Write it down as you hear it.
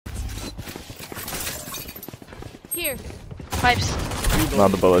Here. Pipes.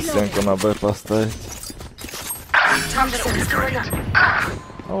 Надо было стенку на Б поставить.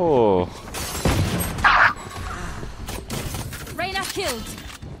 О.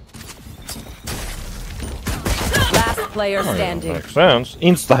 Last player standing. Makes sense.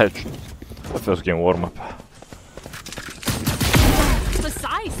 Insta headshot. The first game warm up.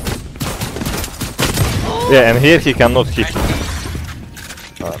 Yeah, and here he cannot hit.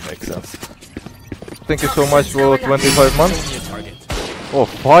 That makes sense. Thank you so much for 25 months. Oh,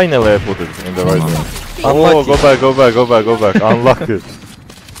 finally I put it in the right way. Oh, go back, go back, go back, go back. Unlucky.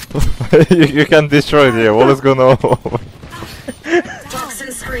 you can destroy it here. What is going on?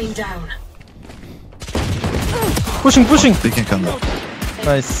 Toxin screen down. Pushing, pushing. They can come down.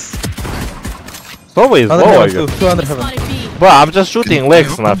 Nice. It's always low, I Two guess. under heaven. But I'm just shooting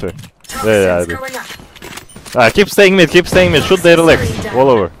legs, nothing. Yeah, I do. Keep staying mid, keep staying mid. Shoot their legs. All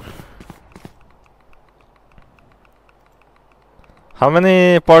over. How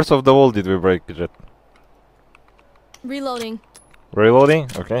many parts of the wall did we break, Jet? Reloading. Reloading?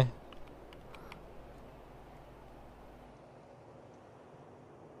 Okay.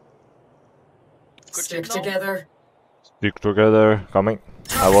 Stick together. Stick together. Coming.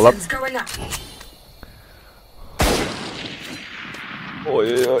 I will up. Going up.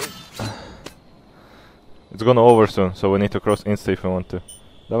 Oi, oi. It's gonna over soon, so we need to cross insta if we want to.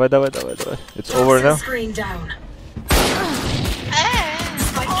 Давай, давай, давай, давай. It's over now. Screen down.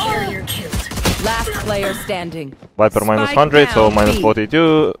 Spike carrier killed. Last player standing. Viper minus 100, so minus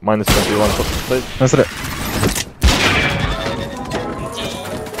 42, minus 21 for the stage. That's it.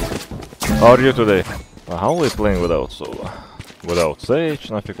 How are you today? How are we playing without Sova? Without Sage?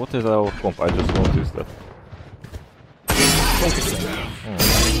 Nothing. What is our comp? I just noticed that.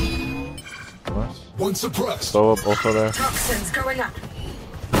 Nice. One suppressed. Sova also there. Toxins going up.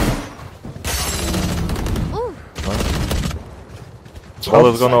 Wall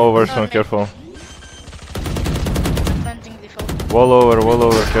is gonna over soon, careful. Wall over,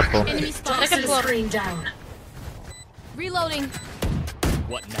 careful. Toxin screen down. Reloading.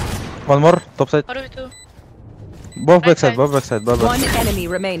 One more, top side. What do we do? Both backside, both backside, both One backside. enemy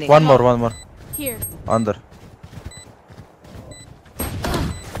remaining. One more. Here. Under.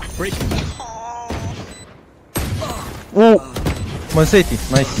 Ooh! 180,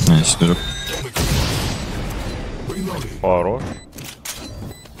 nice. Nice, good. Хорош.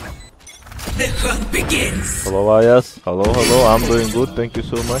 The hunt begins. Hello, Ayas. Hello, hello. I'm doing good. Thank you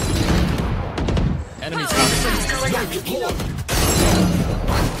so much. Enemies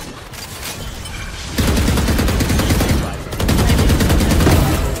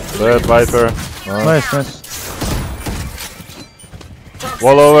Red Viper. Nice, nice.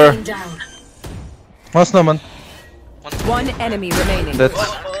 Wall over. One snowman. One enemy remaining. Dead.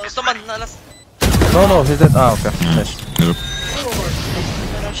 Someone, last. No, he's dead. Ah, okay. Nice. Good.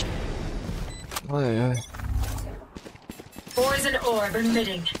 Poison orb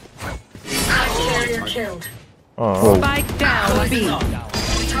emitting. Spike carrier killed. Oh, Spike down. B.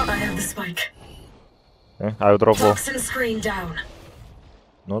 I have the spike. okay. I'll drop wall. Toxin screen down.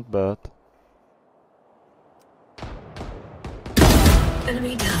 Not bad.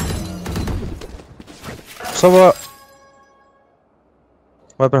 Enemy down. So,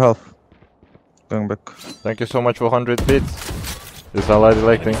 Viper half. Going back. Thank you so much for 100 bits. This I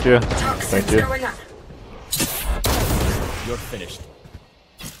like. Thank you. Thank you. Going up. You're finished.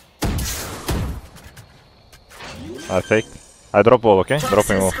 I faked. I drop wall, okay?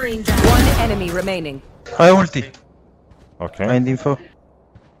 Dropping wall. Screen down. One enemy remaining. I ulti. Okay. I need info.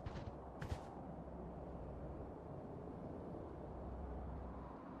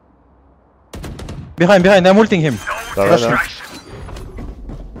 Behind, I'm ulting him. Давай, Rush him. давай.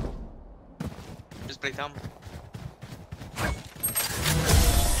 Just break down.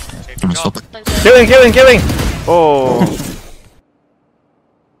 Stop. Killing! Oh!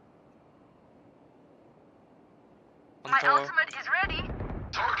 My ultimate is ready.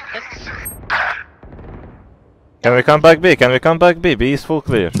 Can we come back B? B is full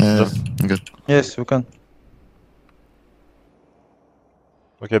clear. Just... Good. Yes, we can.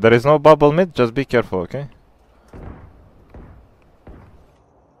 Okay, there is no bubble mid, just be careful, okay?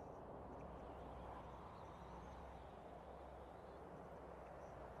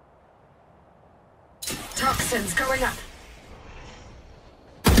 Toxins going up.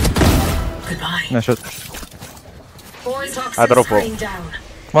 Goodbye. Nice shot. Boys toxins I drop screen wall. down.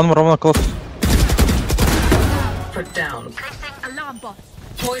 One more close. Put down. Alarm bot.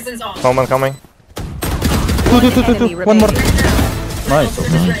 Poison's off. Someone coming. Two. One more. Nice.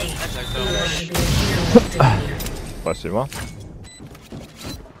 Спасибо.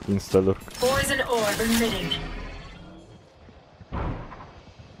 Инсталлер. Poison orb emitting.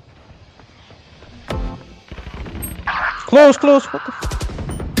 Close, close. What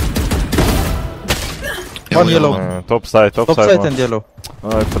the One yellow. Top side Top side one. and yellow.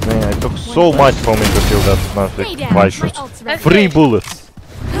 Oh, I took so much for me to kill that Snowflake. Viper. 3 bullets.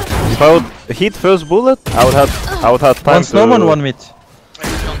 If I would hit first bullet, I would have time One to... snowman, one mid.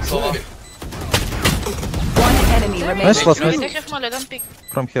 One enemy remaining. Nice last Take mid your molly, don't pick.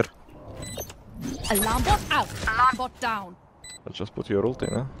 from here. Alarm bot out. Alarm bot down. Just put your ulti,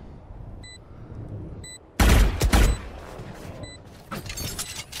 да?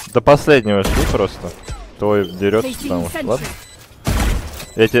 До последнего шли просто. Твой дерется, потому что, ладно?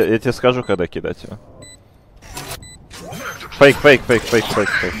 Я тебе скажу, когда кидать его. Фейк.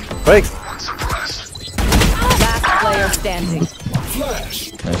 Last player standing.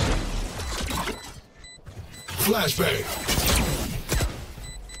 Flash. Flashbang.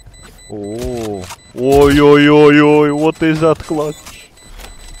 О, ой, what is that clutch?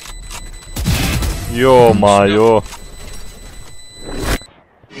 Ё-моё.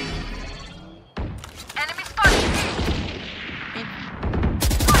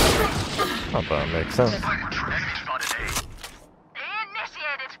 Oh, that makes sense.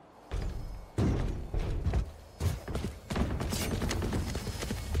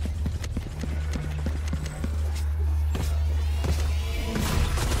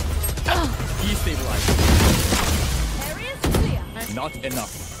 Not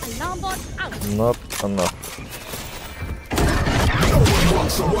enough. Alarm bot out. Not enough. No one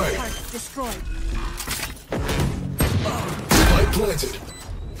walks away. Destroyed. Spike planted.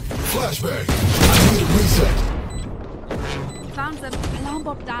 Flashbang. I need a reset. Found them. Alarm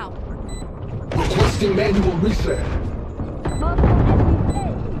bot down. Requesting manual reset.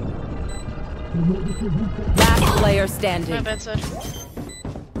 Last player My standing. bad, sir.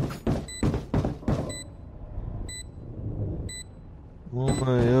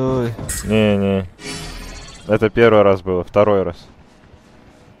 Ой-ой. Не. Это первый раз было, второй раз.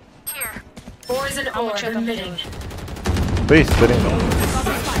 Poison orb emitting. Ты старин.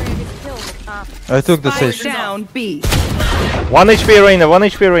 I took the Spike sage. down B. 1 HP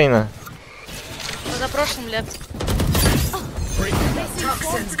Reyna. За прошлым лет.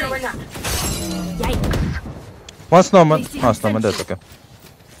 Toxins going up. One snowman. Ah, snowman dead, okay.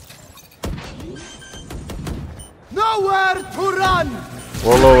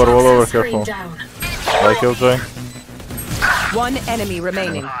 Wall over, Screen careful. down. I killed Joy. One enemy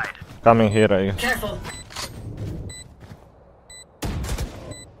remaining. Coming here, I... Careful.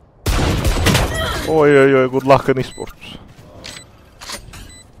 Ой, good luck in esports.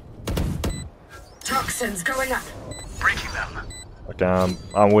 Toxins going up. Okay,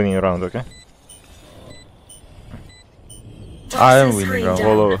 I'm winning round, okay? I am Toxin winning screen round. down.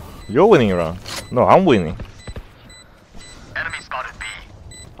 Wall over. You're winning round. No, I'm winning.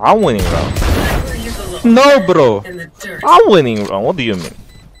 I'm winning round. You belong No, bro. in the dirt. I'm winning round. What do you mean?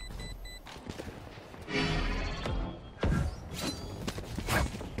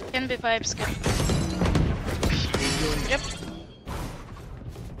 Can be pipes. Yep.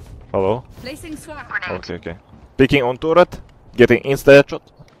 Hello? Placing swag. Okay. Picking on turret. Getting insta headshot.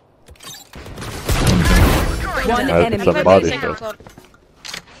 One That's enemy a body remaining. Second shot. floor.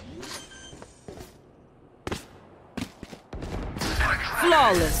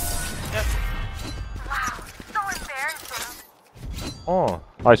 Flawless. Oh,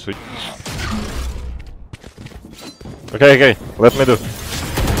 I switch. Okay. Let me do.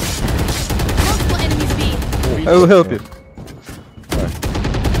 Multiple enemies B. I will help you.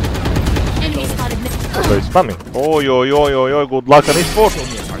 Enemy spotted mid. So he's spamming. Yo, good luck on esports. Show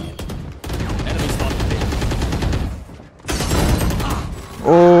me a target. Enemy spotted.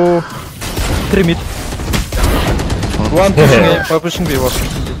 Oh, 3 mid. One pushing B, one pushing B.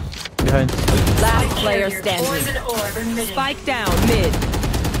 Behind. Last player standing. Poison orb emitting. Spike down mid.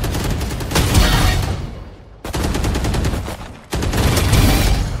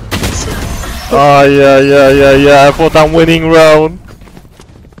 Ah, yeah. I thought I'm winning round.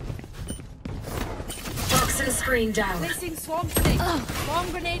 Toxin screen down. Placing swarm grenade. Swarm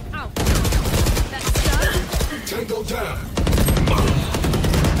grenade out. That's done. Tango down.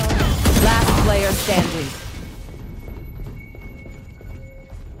 Last player standing.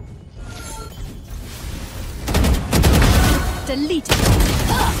 Deleted.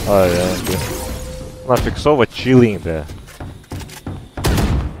 Oh, yeah, okay. Нафиг Sova chilling there.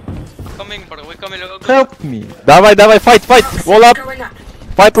 Coming, bro. We coming. Help me. Давай, fight! Wall up! Going up.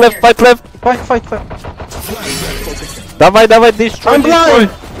 Fight left! Fight. Давай, destroy! I'm blind.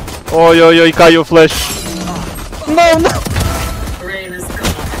 Ой, Каю flash! No. Rain is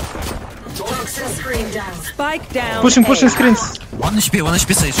gone. Toxin screen down. Spike down. Pushing A. screens. 1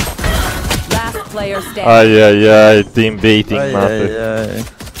 HP sage. Last player standing. Ай-яй-яй, team baiting, нахуй. Ай-яй-яй.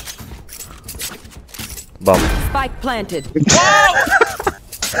 Бам. Spike planted.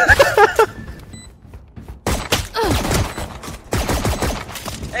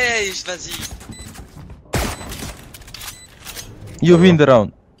 Hey, vas-y. You win the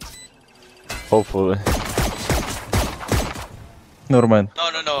round. Hopefully. Нормально.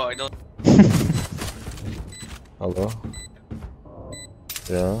 No, I don't. Hello?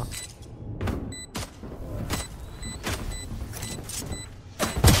 Yeah.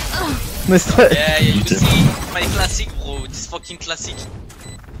 Nice try. Yeah, you see, my classic, bro. This fucking classic.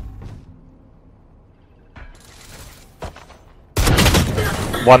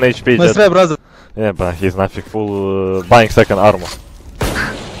 One HP Nice jet. try, brother. Yeah, but he's nothing full buying second armor.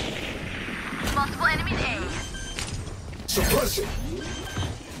 Suppressing.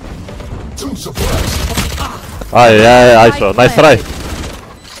 Two suppressed. I saw. Nice try.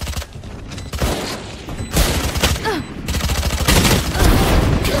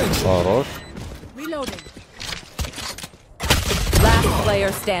 Хорош. Reloading. Last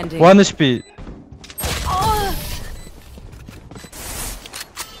player standing. 1 HP.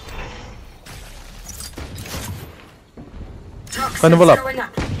 Toxins level up. going up.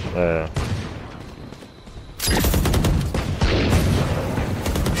 Yeah.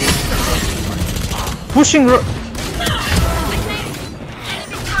 Pushing.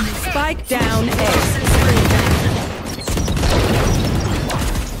 Spike down A.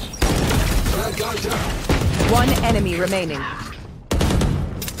 Bad guy down. One enemy remaining.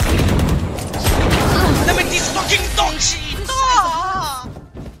 Damn it, this fucking dog shit! Ah!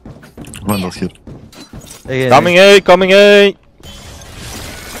 Vandal here. Again. Coming A.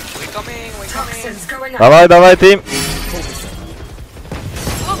 We're coming. Toxins going up. Давай, team.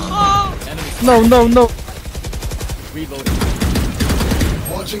 No. Reloading.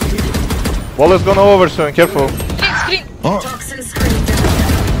 Watching here. Wall is gonna over soon, careful. Toxin screen down.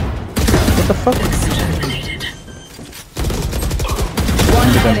 What the fuck? Exterminated.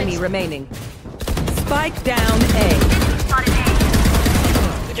 One enemy remaining. Spike down A.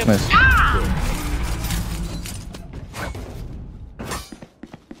 Nice.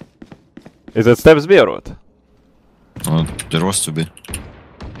 Is it steps B or what? There was to be.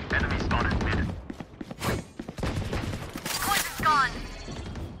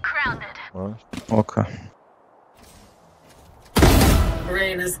 Okay.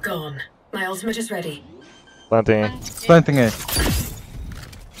 Reyna's gone. My ultimate is ready. Planting A. Planting A.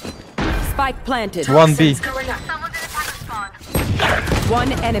 Spike planted. 1B. Toxins going up.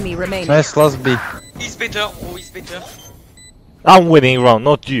 One enemy remaining. Nice, last B. He's better. Oh, he's better. I'm winning round,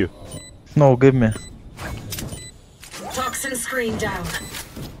 not you. No, give me. Toxin screen down.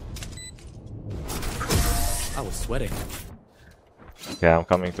 I was sweating. Okay, I'm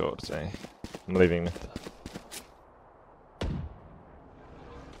coming towards A. I'm leaving it.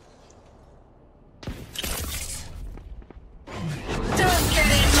 Don't get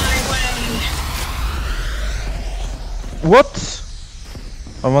in my way. What?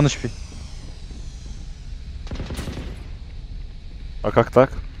 I'm 1 HP. А как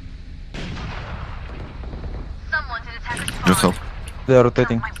так? Just help. They are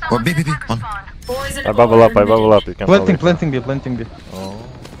rotating. Oh, B. One. Poison I bubble up, you can Planting, hold it. planting B.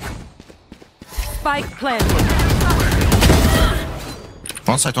 Spike planted.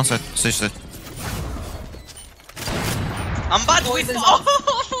 One side. Stage side. I'm bad with. Oh!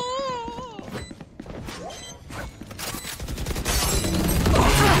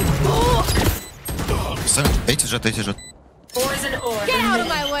 80 jet. Poison orb. Get out of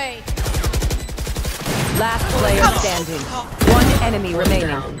my way. Last player standing. One enemy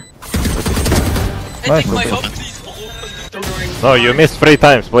remaining. Take my help, please, bro. No, you missed 3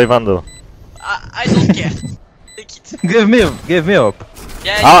 times, play Vandal. I don't care. Take it. Give me up.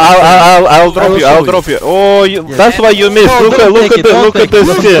 Yeah, I'll drop you. Oh, that's why you missed. No, Look don't at take it, the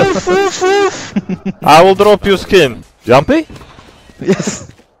skin. I will drop you skin. Jumpy? Yes.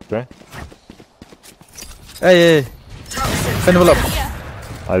 Okay. Hey. Envelope.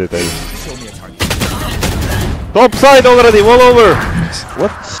 I did. Top side already, wall over.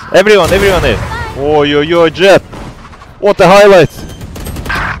 What? Everyone is. Oh, you're a jet. What the highlights.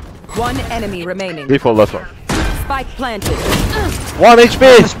 One enemy remaining. Default last one. Spike planted. 1 HP.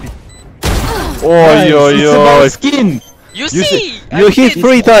 Oh, It's about skin. you see? You hit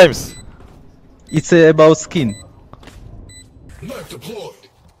 3 times. It's about skin. Knife deployed.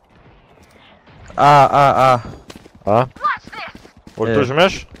 А? Ульту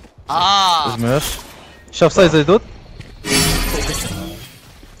жмешь? Жмешь. Сейчас в сайт зайдут.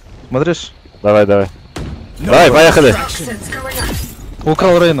 Смотришь? Давай, поехали. Toxins going up.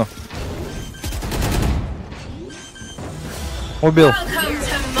 Украл Рейну. Убил. Welcome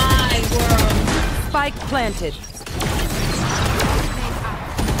to my world. Spike planted.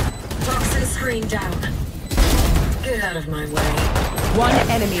 Toxin screen down. Get out of my way. One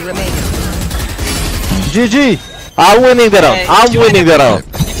enemy remaining. GG. I'm winning the round. I'm winning the round.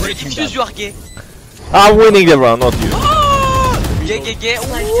 Diffuse, you are gay. I'm winning the round, not you. Gay, gay, gay.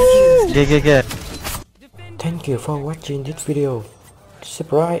 GG. Thank you for watching this video.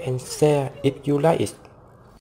 Subscribe and share if you like it.